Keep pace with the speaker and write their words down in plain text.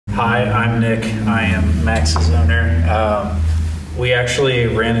Hi, I'm Nick. I am Max's owner. We actually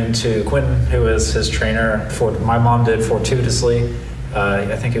ran into Quentin, who was his trainer. My mom did fortuitously.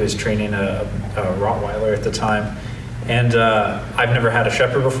 I think he was training a Rottweiler at the time. And I've never had a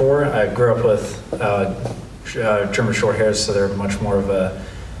Shepherd before. I grew up with German Shorthairs, so they're much more of a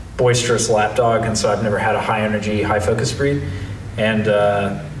boisterous lap dog, and so I've never had a high energy, high focus breed. And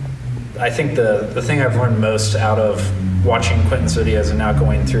I think the thing I've learned most out of watching Quentin's videos and now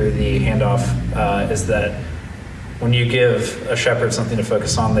going through the handoff is that when you give a Shepherd something to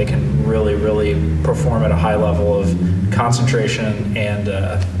focus on, they can really, really perform at a high level of concentration. And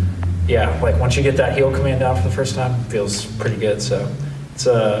yeah, like once you get that heel command down for the first time, it feels pretty good. So it's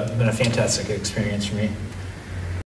been a fantastic experience for me.